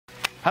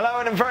Hello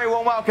and a very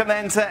warm welcome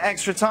then to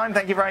Extra Time.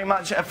 Thank you very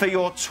much for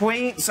your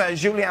tweets.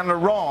 Julien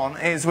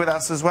Laurens is with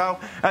us as well.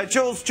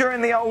 Jules, during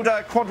the old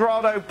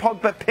Cuadrado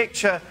Pogba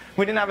picture,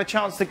 we didn't have a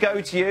chance to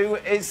go to you.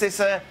 Is this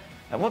a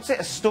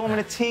storm in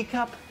a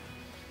teacup?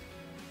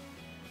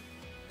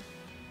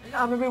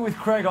 I'm a bit with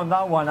Craig on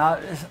that one.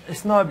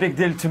 It's not a big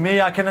deal to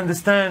me. I can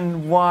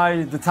understand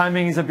why the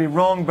timing is a bit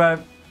wrong,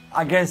 but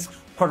I guess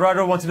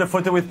Cuadrado wanted a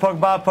photo with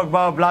Pogba.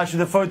 Pogba obliged to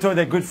the photo.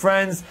 They're good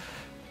friends.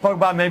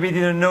 Pogba maybe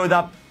didn't know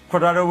that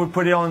Cuadrado would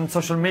put it on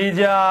social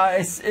media.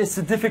 It's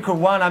a difficult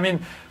one. I mean,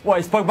 what,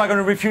 is Pogba going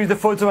to refuse the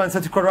photo and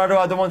say to Cuadrado,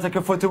 I don't want to take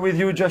a photo with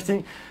you,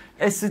 Justin?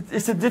 It's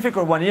a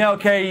difficult one. Yeah,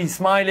 okay, he's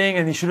smiling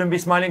and he shouldn't be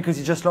smiling because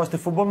he just lost a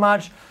football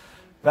match.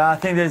 But I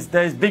think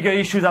there's bigger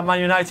issues at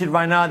Man United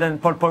right now than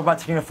Paul Pogba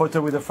taking a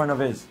photo with a friend of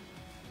his.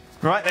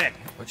 Right then.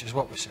 Which is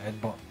what we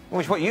said, but...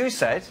 Which is what you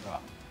said.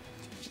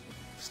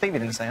 Stevie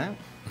didn't say that.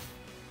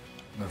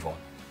 Move on.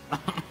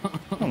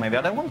 Well, maybe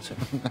I don't want to.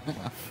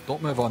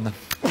 Don't move on then.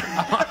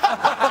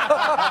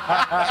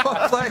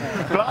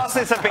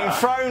 Glasses have been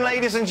thrown,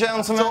 ladies and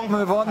gentlemen. Don't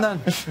move on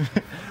then.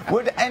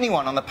 Would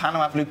anyone on the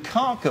panel have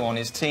Lukaku on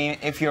his team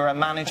if you're a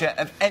manager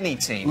of any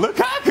team?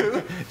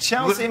 Lukaku?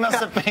 Chelsea must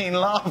have been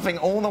laughing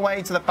all the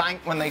way to the bank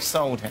when they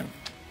sold him.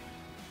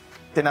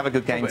 Didn't have a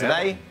good game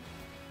today.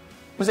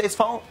 Was it his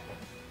fault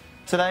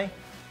today?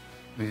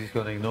 He's just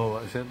going to ignore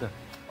what I said there.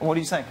 What do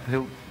you say?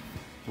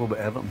 What about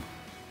Everton?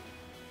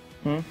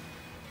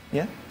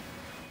 Yeah?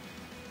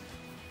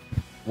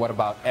 What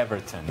about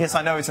Everton? Yes,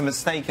 I know it's a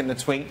mistake in the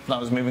tweet. I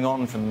was moving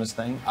on from the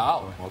mistake.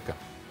 Oh, okay.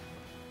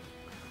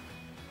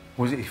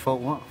 Was it his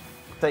fault, what?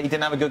 That he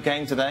didn't have a good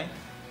game today?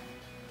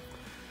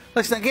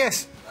 Listen, I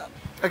guess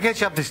you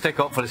have to stick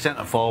up for the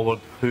centre forward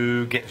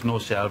who gets no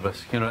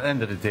service. You know, at the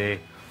end of the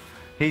day,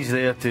 he's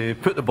there to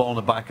put the ball in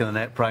the back of the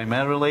net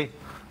primarily.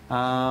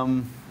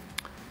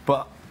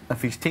 But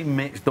if his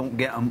teammates don't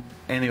get him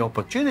any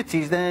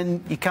opportunities,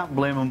 then you can't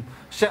blame him,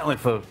 certainly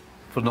for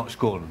not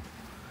scoring.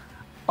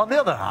 On the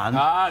other hand...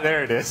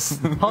 there it is.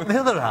 On the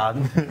other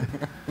hand...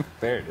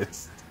 There it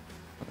is.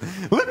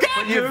 Look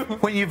at you!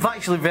 When you've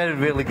actually very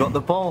rarely got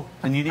the ball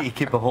and you need to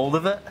keep a hold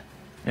of it.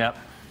 Yep.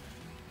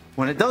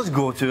 When it does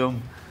go to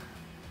him,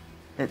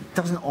 it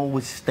doesn't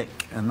always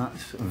stick, and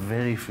that's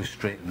very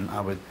frustrating,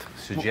 I would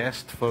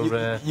suggest, for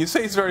you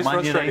say it's very Man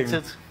frustrating.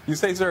 United. You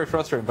say it's very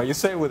frustrating, but you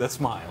say it with a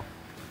smile.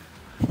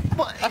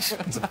 Well, it's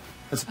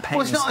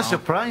not a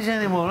surprise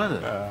anymore, is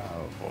it?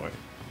 Oh, boy.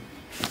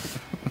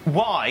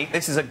 Why?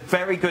 This is a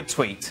very good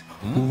tweet.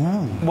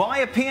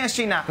 Why are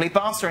PSG, Napoli,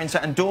 Barca, Inter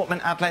and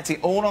Dortmund, Atleti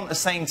all on at the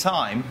same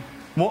time?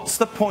 What's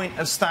the point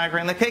of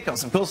staggering the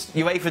kickoffs? Of course,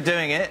 UEFA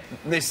doing it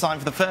this time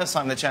for the first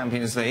time in the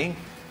Champions League.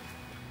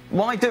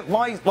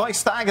 Why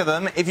stagger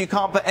them if you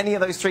can't put any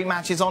of those three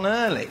matches on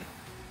early?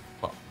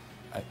 Well,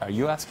 are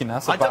you asking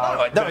us I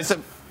about don't know.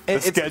 the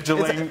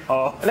scheduling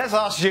of... Let's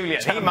ask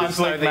Julian. He must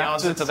know the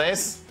answer to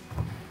this.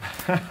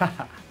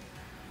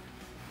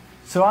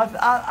 So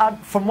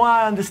from what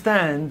I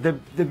understand,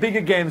 the bigger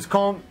games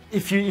can't.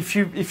 If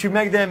you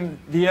make them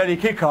the early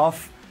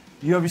kickoff,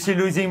 you're obviously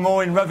losing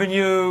more in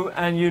revenue,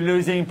 and you're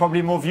losing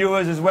probably more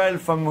viewers as well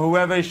from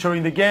whoever is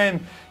showing the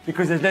game,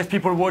 because there's less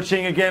people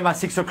watching a game at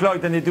 6 o'clock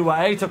than they do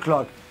at 8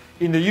 o'clock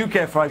in the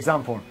UK, for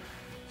example.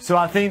 So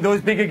I think those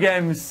bigger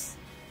games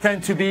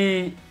tend to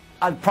be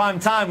at prime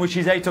time, which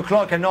is 8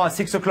 o'clock, and not at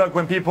 6 o'clock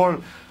when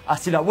people are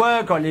still at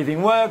work or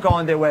leaving work or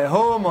on their way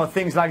home or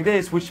things like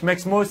this, which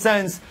makes more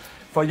sense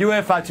for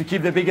UEFA to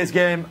keep the biggest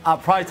game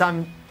at prime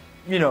time,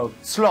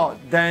 slot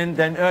than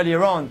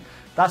earlier on.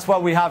 That's why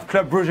we have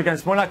Club Brugge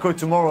against Monaco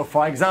tomorrow,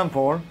 for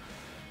example,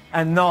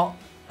 and not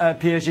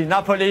PSG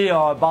Napoli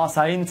or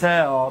Barca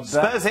Inter or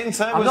Spurs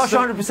Inter. I'm not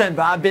sure 100%,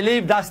 but I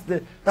believe that's how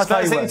it works.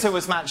 Spurs Inter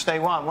was match day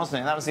one,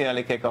 wasn't it? That was the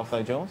early kickoff,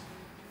 though, Jules.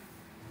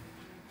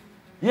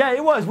 Yeah,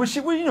 it was, which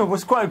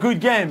was quite a good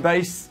game, but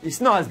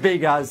it's not as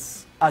big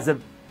as a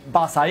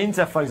Barca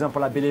Inter, for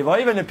example, I believe, or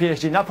even a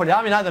PSG Napoli.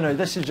 I mean, I don't know.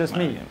 This is just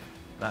me.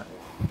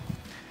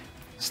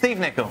 Steve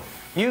Nicol,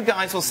 you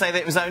guys will say that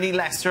it was only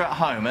Leicester at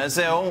home,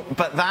 Ozil,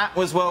 but that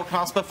was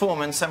world-class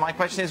performance. So my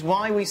question is,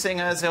 why are we seeing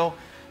Ozil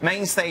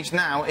main stage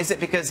now? Is it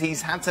because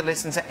he's had to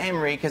listen to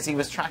Emery because he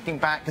was tracking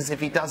back, because if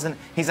he doesn't,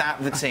 he's out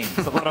of the team?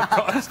 It's a lot of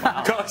cost.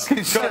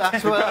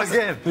 That's what I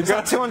get. It's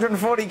got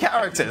 240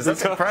 characters.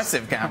 That's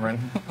impressive, Cameron.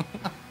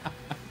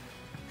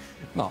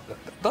 No,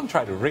 don't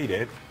try to read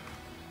it.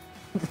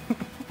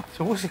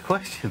 So what's the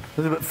question?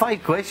 There's about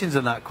 5 questions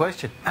in that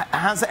question.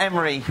 Has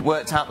Emery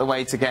worked out the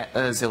way to get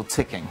Ozil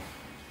ticking?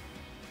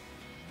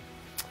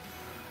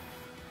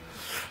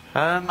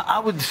 I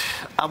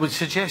would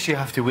suggest you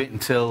have to wait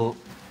until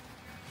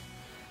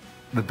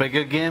the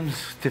bigger games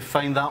to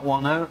find that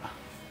one out,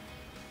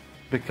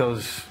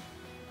 because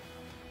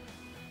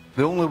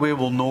the only way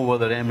we'll know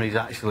whether Emery's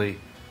actually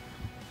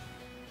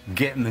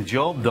getting the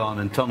job done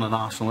and turning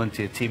Arsenal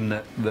into a team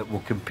that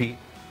will compete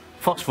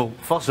first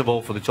of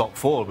all for the top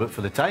 4, but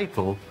for the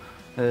title,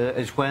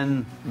 is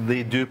when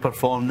they do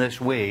perform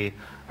this way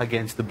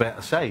against the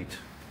better side.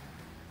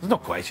 There's no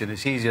question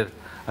it's easier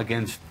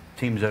against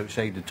teams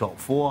outside the top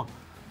 4,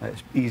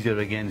 It's easier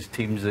against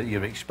teams that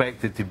you're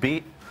expected to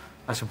beat.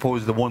 I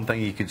suppose the one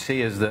thing you could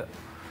say is that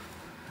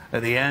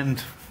at the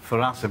end, for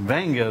Arsene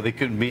Wenger, they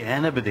couldn't beat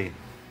anybody.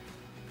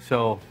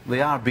 So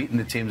they are beating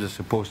the teams they're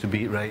supposed to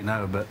beat right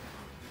now, but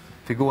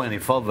to go any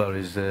further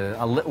is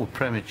a little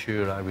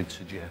premature, I would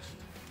suggest.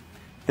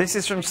 This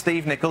is from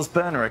Steve Niccol's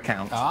burner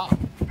account. Ah.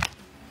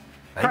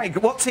 Craig,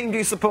 what team do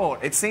you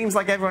support? It seems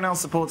like everyone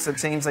else supports the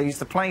teams they used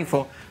to play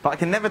for, but I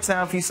can never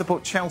tell if you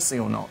support Chelsea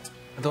or not.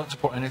 I don't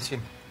support any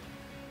team.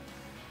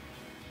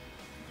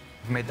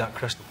 I've made that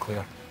crystal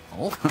clear.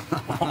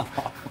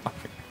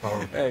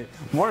 Hey,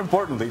 more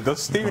importantly,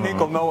 does Steve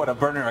Nicol know what a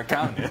burner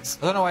account is?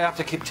 I don't know why I have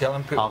to keep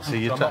telling people. I'll see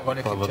you so I'm not going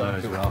to keep now telling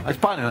as people. well.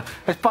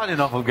 It's bad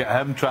enough I'll get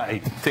him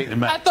trying to take the I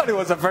match. thought it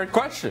was a fair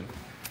question.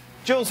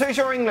 Jules, who's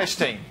your English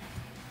team?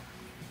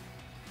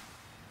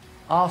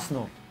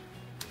 Arsenal.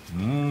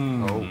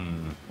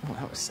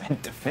 That was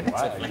said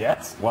definitively.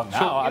 Yes. Well, now,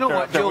 So, you know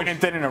what, after Jules? winning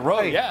 10 in a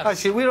row, yes.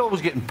 Actually, we're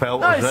always getting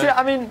pelters. No, see, right?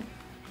 I mean,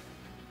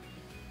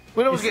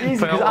 We're always It's getting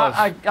easy 'cause pelters.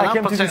 I I'm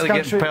came to this particularly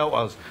getting country-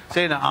 pelters,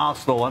 saying that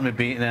Arsenal haven't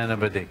beaten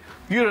anybody.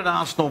 You're an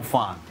Arsenal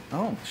fan.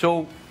 Oh.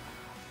 So,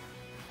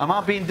 am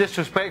I being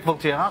disrespectful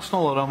to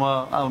Arsenal, or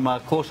am I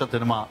closer to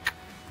the mark?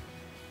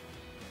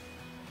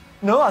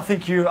 no, I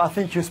think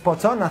you're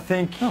spot on. I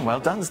think Oh, well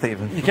done,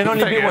 Stephen. you can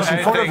only beat what's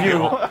in front of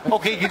you.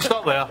 Okay, you can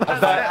stop there.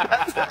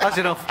 That's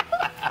enough.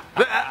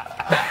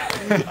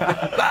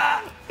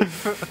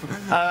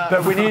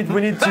 But we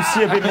need to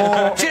see a bit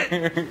more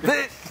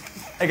Shit.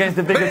 against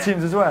the bigger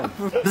teams as well.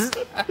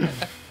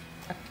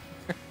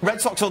 Red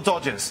Sox or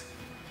Dodgers?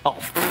 Oh,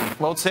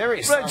 World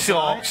Series. Red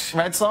Sox.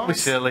 Red Sox. we're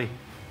silly.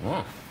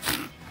 Oh.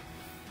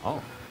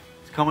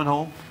 It's coming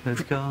home.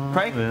 It's coming.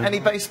 Craig, any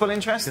baseball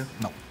interest?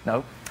 No.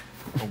 No.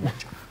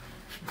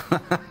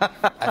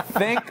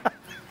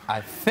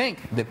 I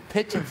think the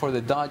pitching for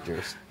the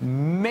Dodgers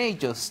may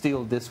just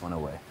steal this one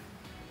away.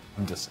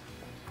 I'm just saying.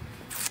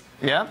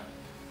 Yeah?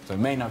 So it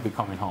may not be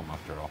coming home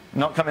after all.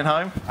 Not coming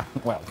home?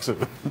 Well, too.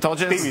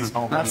 Dodgers? Stevie's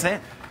home. That's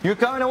it? You're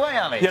going away,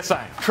 Ali? Yes,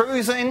 I am.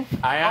 Cruising?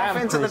 I am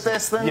Off into the cruising.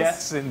 distance?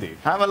 Yes, indeed.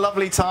 Have a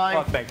lovely time.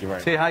 Oh, thank you very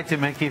much. Say hi to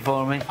Mickey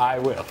for me. I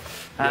will.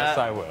 Yes,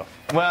 I will.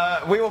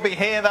 Well, we will be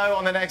here, though,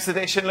 on the next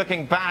edition,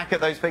 looking back at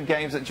those big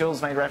games that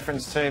Jules made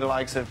reference to, the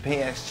likes of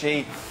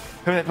PSG,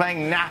 who are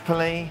playing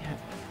Napoli,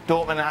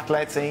 Dortmund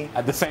Atleti,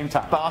 At the same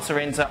time. Barca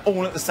Inter,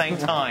 all at the same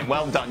time.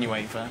 Well done,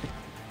 UEFA.